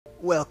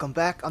Welcome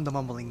back on the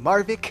Mumbling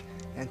Marvic,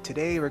 and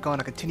today we're going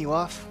to continue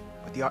off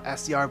with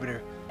as the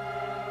Arbiter.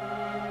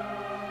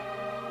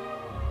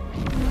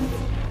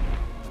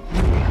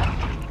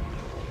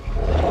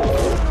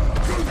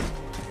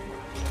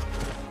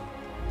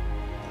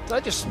 Did I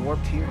just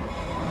warp here?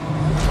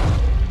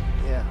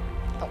 Yeah.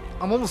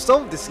 I'm almost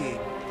done with this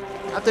game.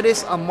 After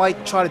this, I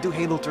might try to do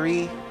Halo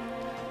 3.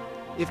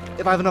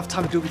 If I have enough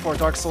time to do it before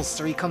Dark Souls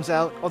 3 comes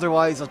out.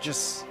 Otherwise,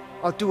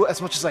 I'll do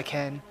as much as I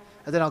can.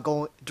 And then I'll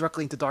go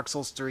directly into Dark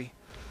Souls 3.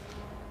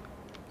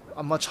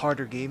 A much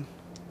harder game.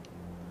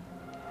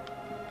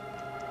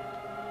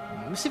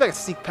 Let me see if I can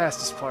sneak past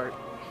this part.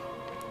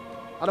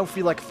 I don't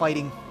feel like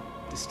fighting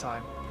this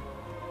time.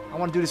 I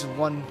want to do this in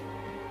one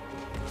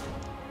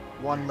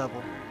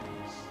level.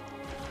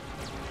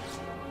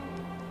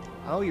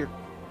 Oh,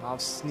 I'm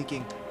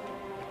sneaking.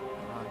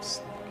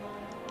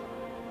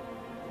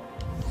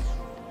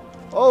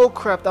 Oh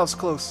crap, that was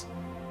close.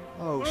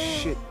 Oh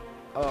shit.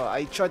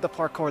 I tried to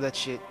parkour that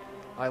shit.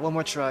 Alright, one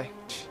more try.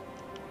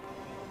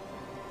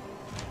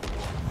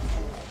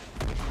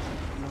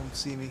 You don't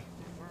see me.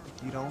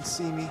 You don't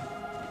see me.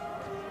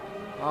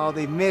 Oh,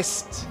 they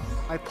missed.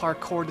 I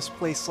parkoured this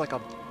place like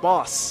a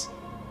boss.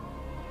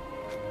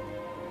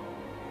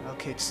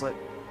 Okay,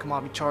 come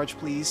on, recharge,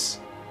 please.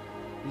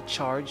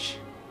 Recharge.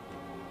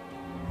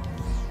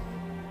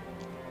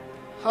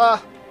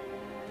 Ha!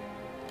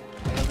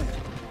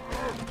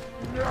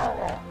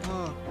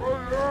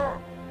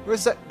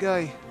 Where's that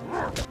guy?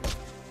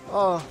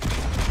 Oh.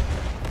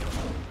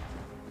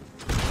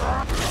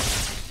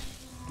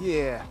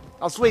 Yeah.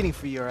 I was waiting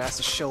for your ass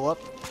to show up.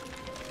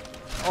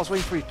 I was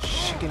waiting for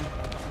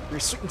your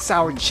sweet and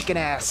sour chicken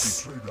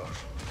ass.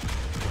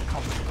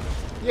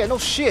 Yeah, no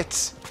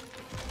shit.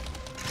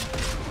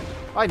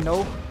 I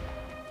know.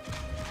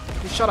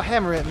 He shot a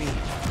hammer at me.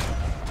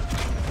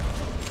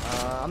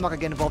 I'm not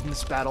gonna get involved in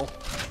this battle.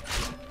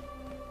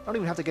 I don't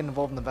even have to get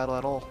involved in the battle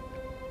at all.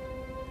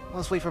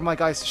 Let's wait for my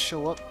guys to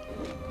show up.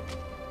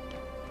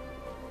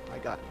 I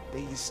got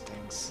these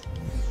things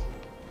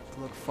to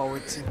look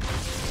forward to.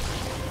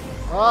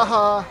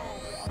 Aha!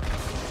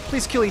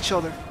 Please kill each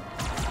other.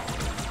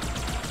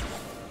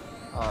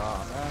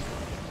 Aw,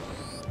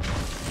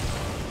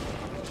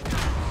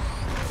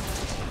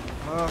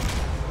 man.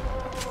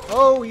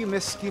 Oh, you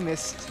missed, you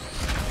missed.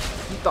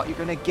 You thought you were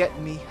gonna get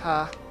me,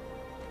 huh?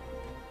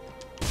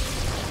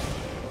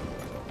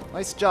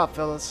 Nice job,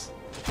 fellas.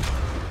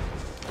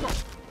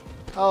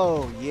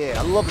 Oh, yeah,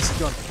 I love this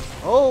gun.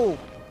 Oh,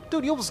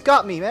 dude, you almost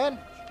got me, man.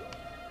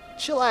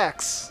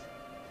 Chillax.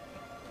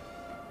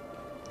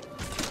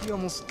 You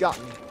almost got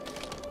me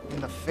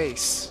in the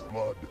face.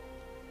 Blood,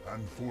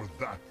 and for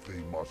that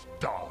they must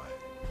die.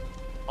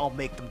 I'll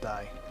make them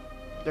die.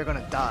 They're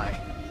gonna die.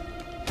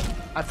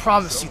 I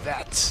promise you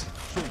that.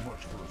 So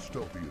much for a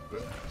stealthy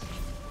advance.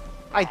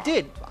 I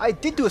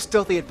did do a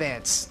stealthy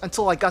advance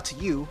until I got to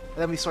you, and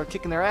then we started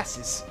kicking their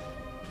asses.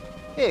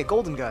 Hey,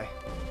 golden guy.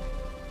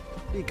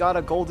 We got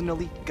a golden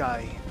elite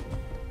guy.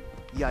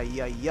 Yay,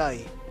 yay,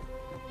 yay.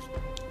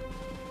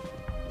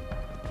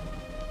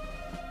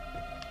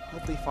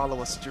 Hope they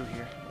follow us through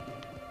here.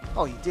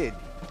 Oh, you did.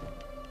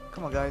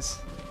 Come on, guys.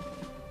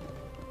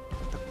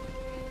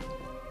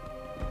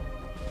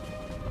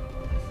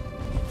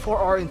 For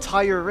our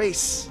entire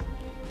race.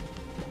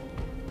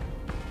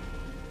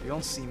 You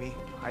don't see me.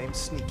 I am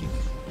sneaking.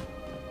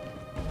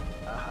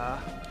 Uh-huh.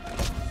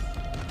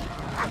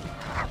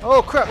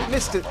 Oh crap,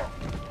 missed it!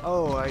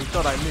 Oh, I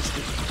thought I missed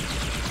it.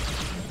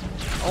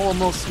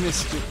 Almost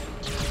missed it.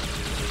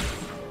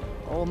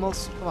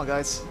 Almost. Come on,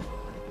 guys.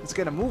 Let's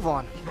get a move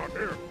on.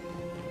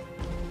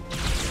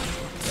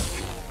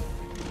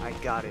 I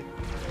got it.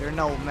 They're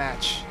no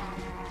match.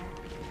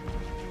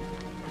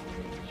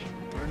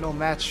 They're no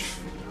match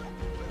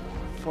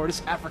for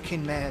this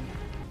African man.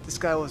 This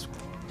guy was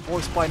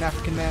voiced by an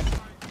African man.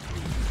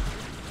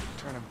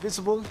 Turn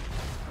invisible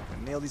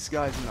and nail these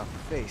guys in the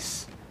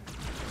face. I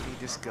need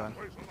this gun.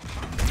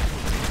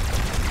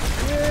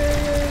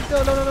 Yeah,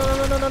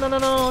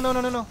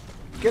 no.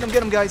 Get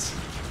him, guys.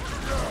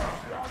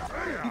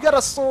 You got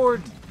a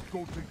sword.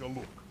 Go take a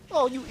look.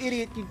 Oh, you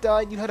idiot, you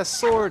died. You had a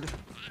sword.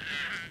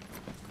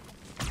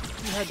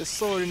 You had the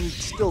sword and you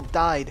still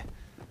died.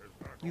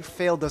 You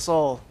failed us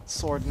all,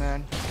 sword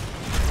man.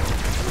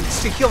 You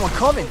see him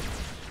coming.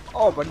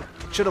 Oh, but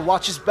should have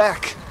watched his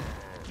back.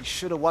 You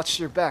should have watched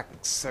your back,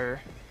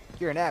 sir.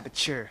 You're an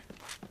amateur.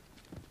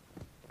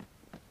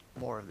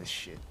 More of this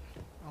shit.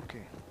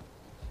 Okay.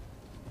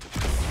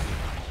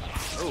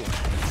 Oh.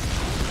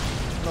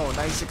 No,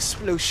 nice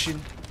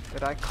explosion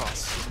that I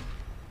caused.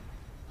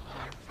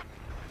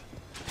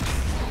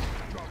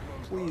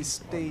 Please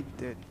stay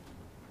dead.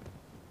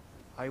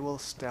 I will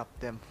stop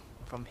them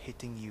from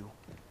hitting you.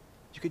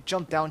 You could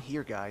jump down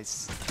here,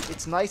 guys.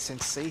 It's nice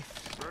and safe.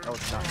 Oh,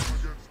 it's not.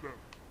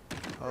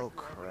 Oh,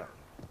 crap.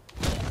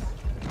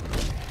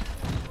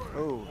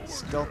 Oh,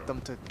 stealth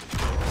them to...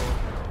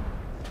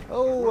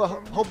 Oh,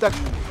 hope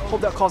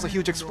that caused a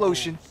huge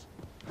explosion.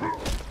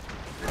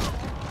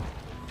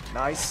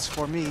 Nice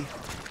for me.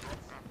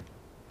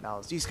 Now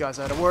it's these guys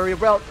I had to worry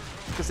about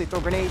because they throw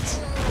grenades.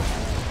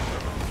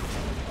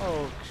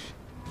 Oh,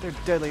 they're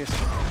deadly.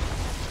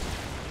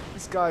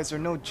 These guys are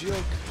no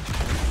joke.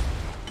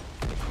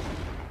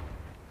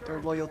 Their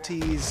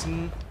loyalties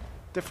and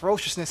their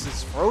ferociousness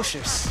is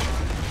ferocious.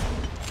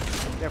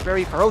 They're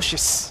very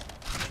ferocious.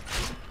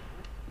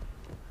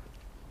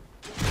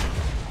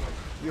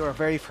 You're a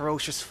very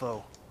ferocious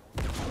foe.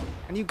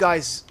 And you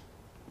guys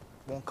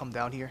won't come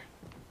down here.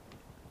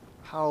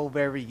 How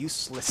very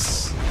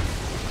useless.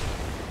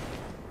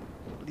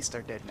 At least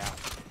they're dead now.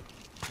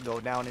 Go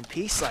down in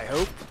peace, I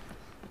hope.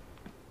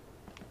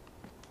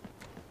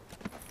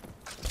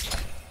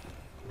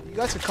 You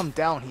guys could come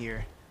down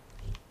here.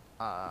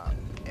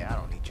 Yeah, I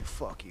don't need you.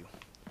 Fuck you.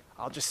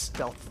 I'll just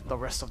stealth the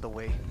rest of the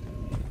way.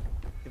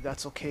 If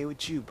that's okay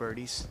with you,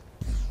 birdies.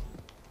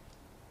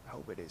 I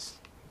hope it is.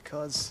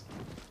 Because...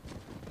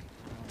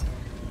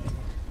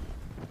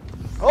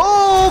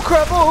 Oh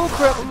crap! Oh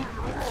crap!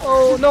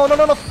 Oh no no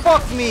no no!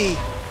 Fuck me!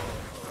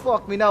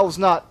 Fuck me! That was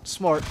not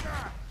smart.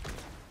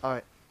 All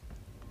right,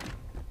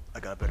 I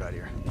got a bit out of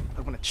here.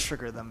 I'm gonna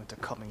trigger them into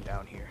coming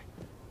down here.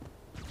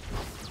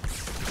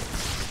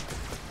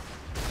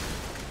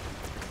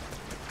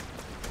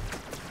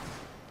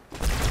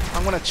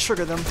 I'm gonna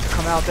trigger them to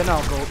come out. Then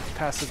I'll go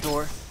past the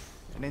door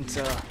and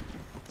into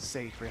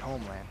sacred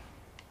homeland.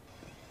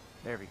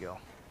 There we go.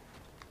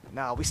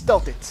 Now we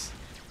stealth it.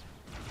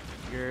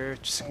 You're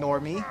just ignore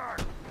me.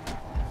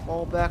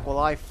 Fall back while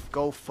I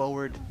go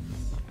forward.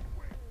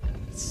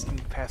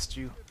 Sneak past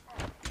you.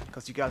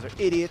 Because you guys are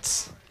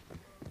idiots.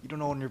 You don't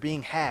know when you're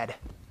being had.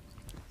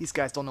 These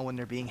guys don't know when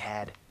they're being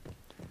had.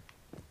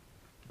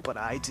 But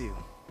I do.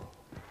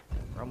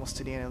 We're almost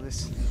to the end of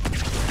this.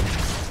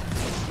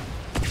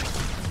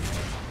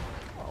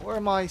 Oh, where are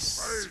my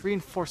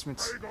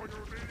reinforcements?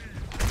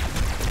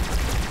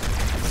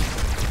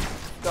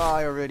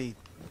 Die already.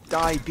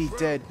 Die, be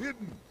dead.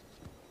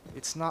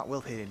 It's not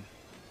well hidden.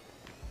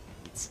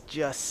 It's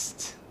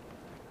just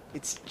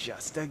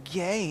a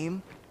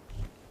game.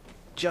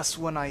 Just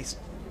when I...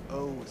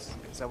 Oh,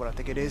 is that what I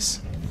think it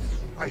is?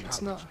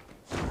 It's not.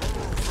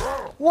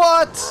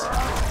 What?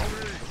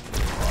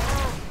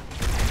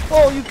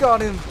 Oh, you got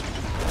him.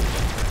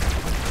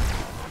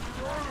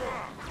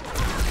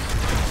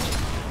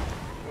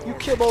 You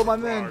killed all my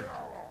men.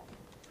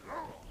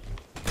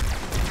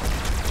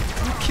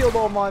 You killed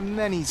all my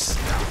menis.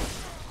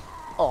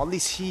 Oh, at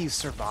least he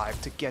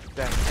survived to get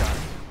that done.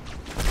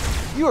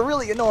 You are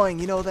really annoying,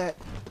 you know that?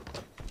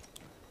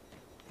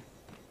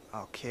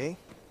 Okay.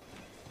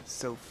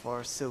 So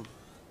far, so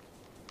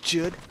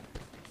good.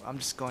 I'm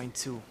just going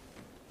to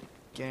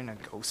get in a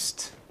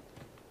ghost.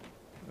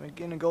 I'm gonna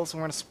get in a ghost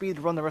and we're gonna speed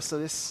run the rest of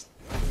this.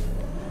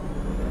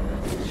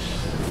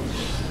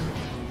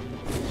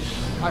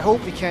 I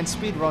hope we can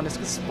speed run this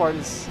because this part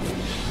is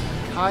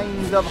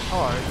kind of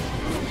hard.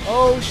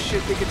 Oh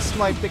shit, they get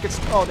sniped, they get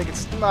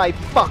sniped,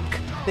 fuck!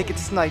 They get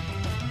sniped.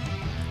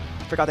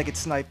 Forgot they get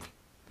sniped.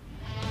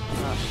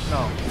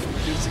 No.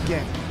 Do this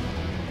again.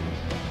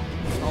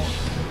 Oh.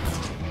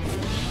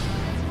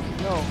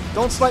 No.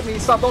 Don't snipe me.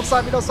 Stop. Don't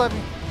snipe me. Don't snipe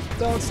me.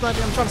 Don't snipe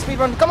me. I'm trying to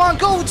speedrun. Come on.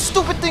 Go,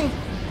 stupid thing.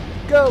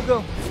 Go,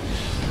 go.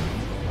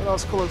 Oh, that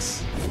was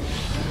close.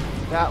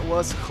 That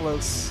was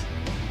close.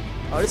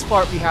 Oh, this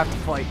part we have to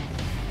fight.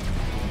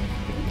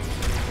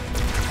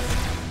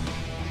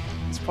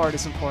 This part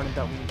is important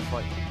that we need to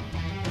fight.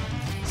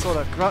 So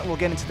the grunt will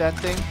get into that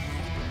thing.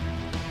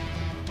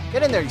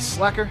 Get in there, you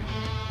slacker.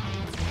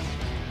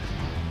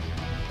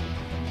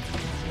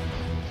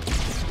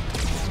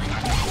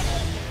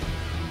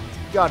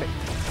 Got it.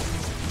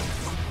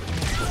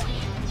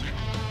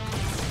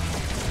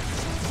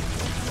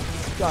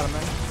 Got him,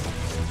 man.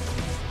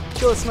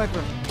 Kill the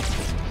sniper.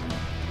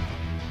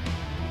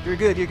 You're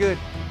good, you're good.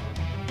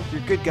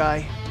 You're a good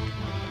guy.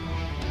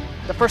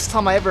 The first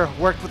time I ever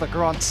worked with a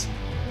grunt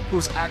who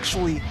was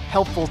actually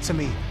helpful to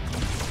me.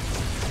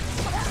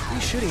 What are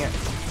you shooting at?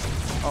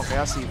 Okay,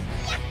 I see you.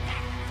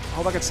 I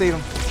hope I can save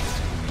him.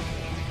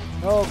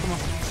 Oh, come on.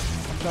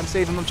 I'm trying to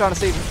save him, I'm trying to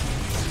save him.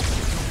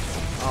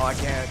 Oh, I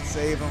can't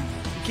save him.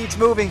 He keeps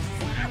moving.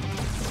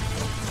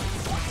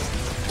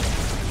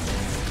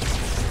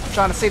 I'm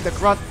trying to save the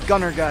grunt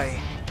gunner guy.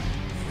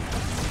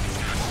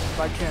 If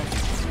I can.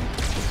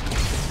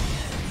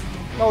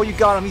 Oh, you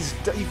got him.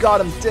 You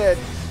got him dead.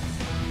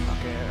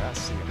 Okay, I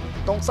see him.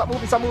 Don't stop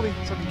moving so I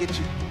can get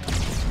you.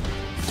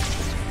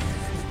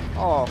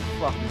 Oh,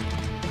 fuck.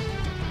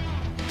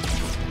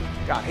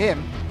 Got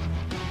him.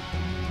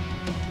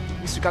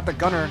 At least we got the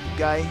gunner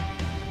guy.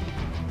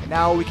 And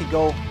now we can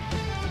go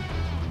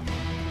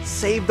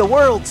save the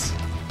world.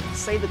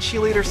 Save the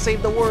cheerleader,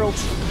 save the world.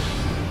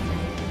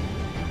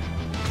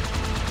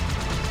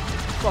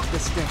 Fuck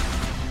this thing.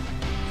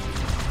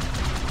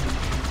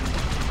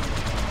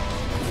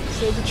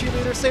 Save the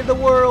cheerleader, save the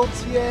world.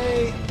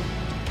 Yay.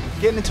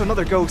 Getting into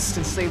another ghost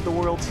and save the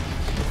world.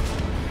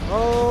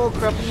 Oh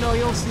crap, no,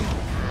 you don't see.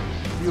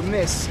 You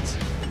missed.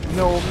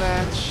 No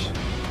match.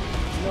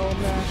 No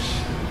match.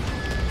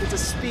 It's a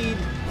speed.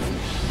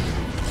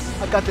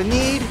 I got the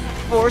need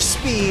for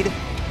speed.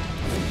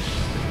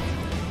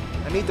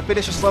 I need to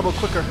finish this level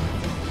quicker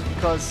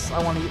because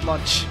I want to eat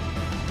lunch.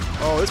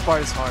 Oh, this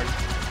part is hard.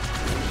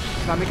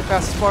 Can I make it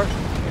past this part?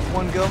 In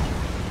one go?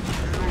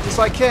 Yes,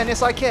 I can.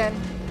 Yes, I can.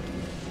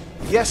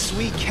 Yes,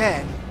 we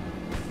can.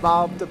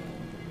 Bob the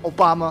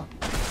Obama.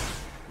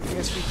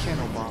 Yes, we can,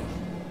 Obama.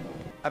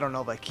 I don't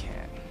know if I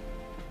can.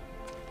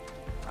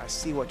 I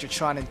see what you're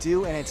trying to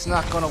do, and it's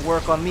not gonna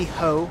work on me,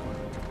 ho.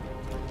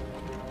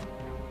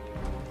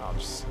 I'll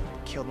just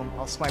kill them.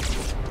 I'll snipe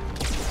them.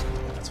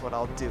 That's what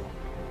I'll do.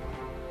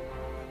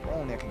 If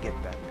only I can get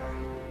that guy.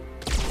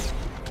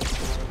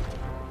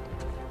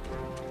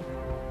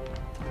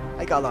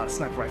 I got a lot of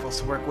sniper rifles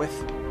to work with,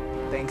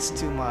 thanks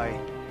to my...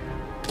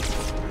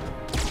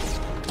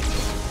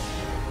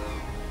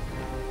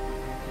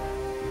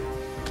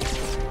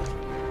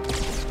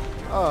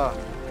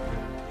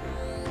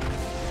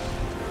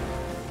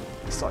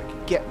 So you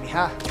can get me,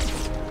 huh?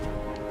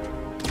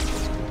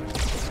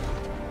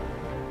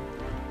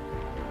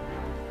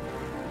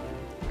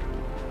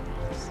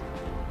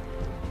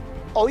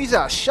 Oh, he's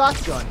got a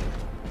shotgun.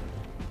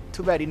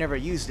 Too bad he never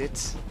used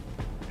it.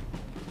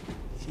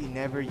 He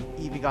never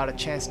even got a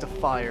chance to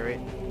fire it.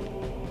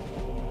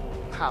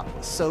 How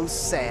so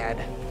sad.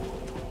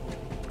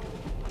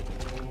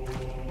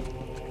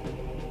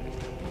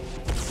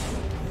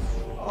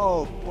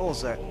 Oh, what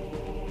was that?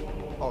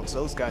 Oh, it's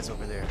those guys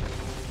over there.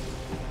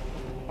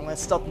 I'm gonna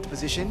stealth into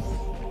position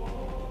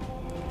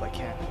if I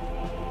can.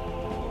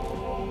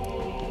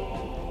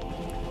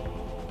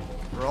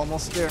 We're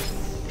almost there.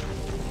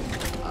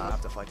 I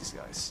have to fight these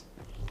guys.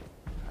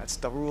 That's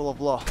the rule of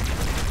law.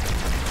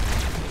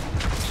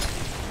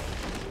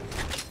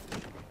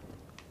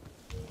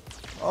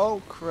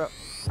 Oh crap.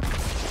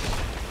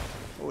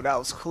 Oh, that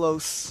was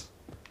close.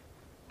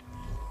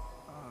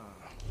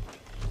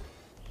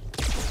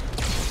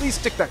 Please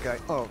stick that guy.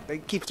 Oh, they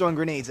keep throwing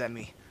grenades at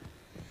me.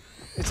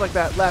 It's like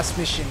that last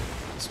mission.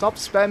 Stop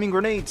spamming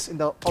grenades in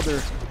the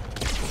other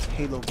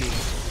Halo game.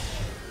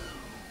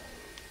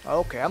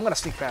 Okay, I'm gonna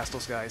sneak past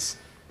those guys.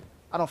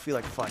 I don't feel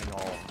like fighting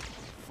all.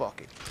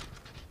 Fuck it.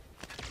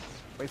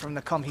 Wait for them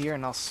to come here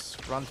and I'll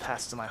run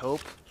past them, I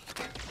hope.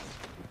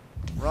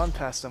 Run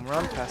past them,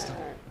 run past them.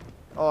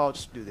 Oh, I'll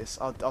just do this.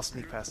 I'll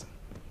sneak past them.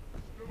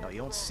 No, you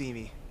don't see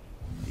me.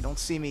 You don't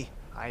see me.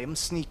 I am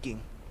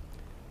sneaking.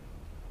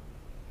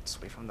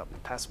 Let's wait for them to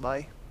pass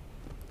by.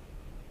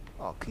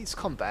 Oh, please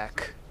come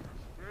back.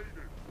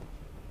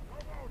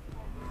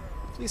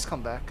 Please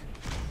come back.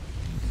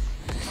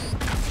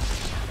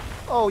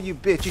 Oh, you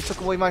bitch, you took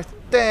away my...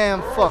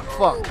 Damn, fuck.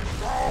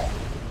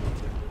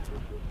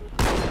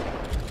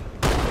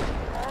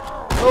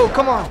 Oh,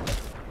 come on.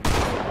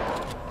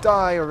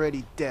 Die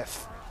already,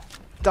 death.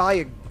 Die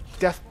a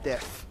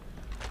death.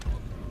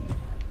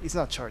 He's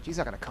not charged. He's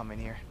not gonna come in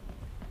here.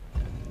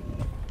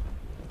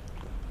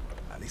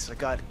 At least I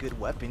got good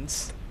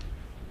weapons.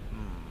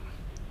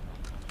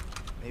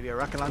 Maybe a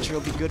rocket launcher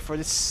will be good for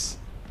this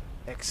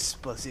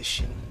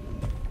exposition.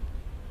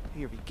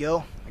 Here we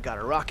go. I got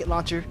a rocket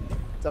launcher.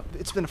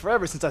 It's been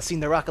forever since I've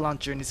seen the rocket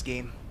launcher in this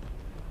game.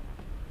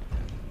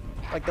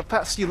 Like the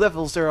past few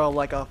levels, there are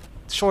like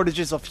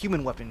shortages of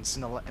human weapons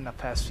in the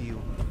past few.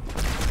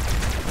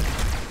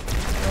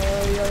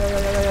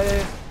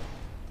 Yeah.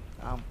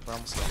 We're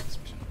almost done with this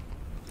mission.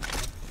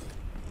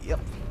 Yep.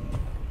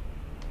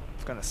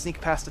 I'm gonna sneak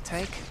past the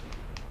tank.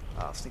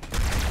 I'll sneak.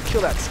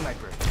 Kill that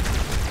sniper.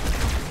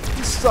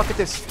 You suck at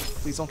this.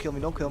 Please don't kill me.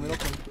 Don't kill me. I'm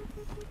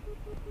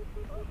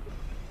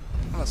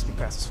gonna sneak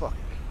past this. Fuck it.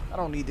 I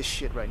don't need this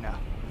shit right now.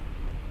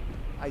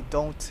 I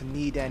don't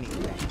need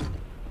anything.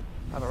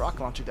 I have a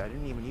rocket launcher that I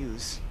didn't even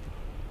use.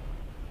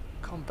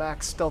 Come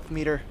back, stealth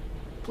meter.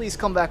 Please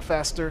come back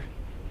faster.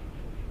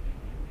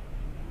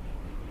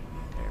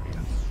 There we go.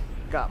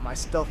 Got my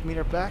stealth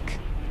meter back.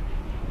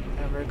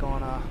 And we're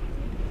gonna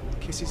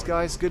kiss these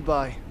guys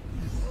goodbye.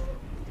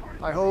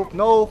 I hope.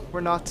 No,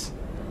 we're not.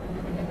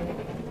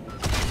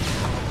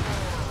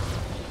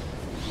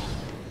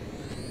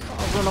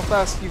 I'll run up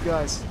past you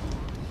guys.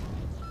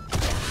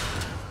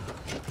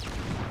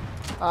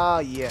 Ah,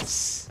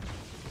 yes.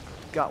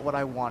 Got what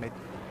I wanted.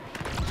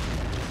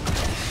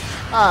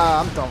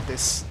 I'm done with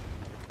this.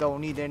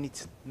 Don't need any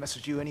to mess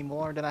with you any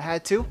more than I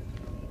had to.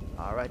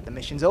 Alright, the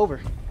mission's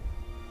over.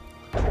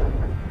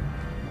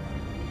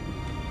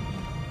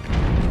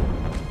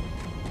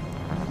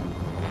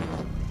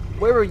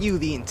 Where were you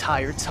the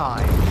entire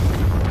time,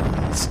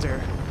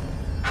 mister?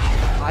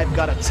 I've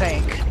got a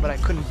tank, but I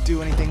couldn't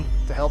do anything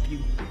to help you.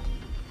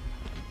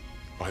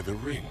 By the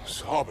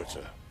rings,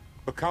 Arbiter.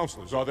 The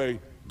counselors, are they...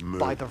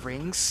 By the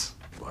rings?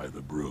 By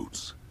the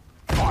brutes.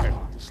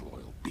 Vile,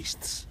 disloyal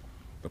beasts.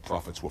 The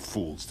prophets were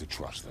fools to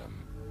trust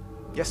them.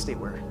 Yes, they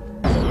were.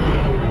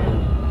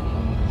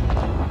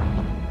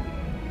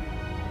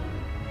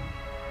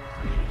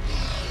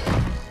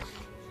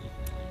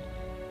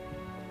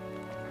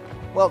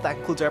 Well, that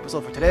concludes our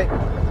episode for today.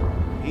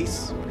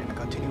 Peace. We're gonna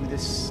continue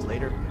this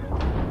later.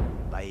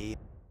 Bye.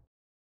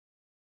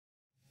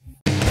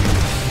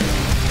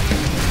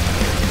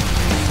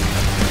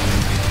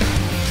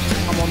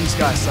 I'm on these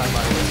guys' side,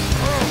 by the way.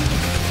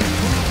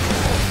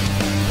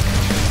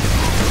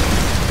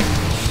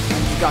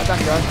 You got that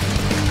guy.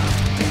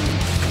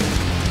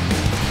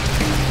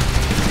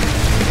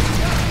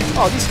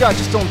 Oh, these guys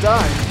just don't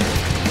die.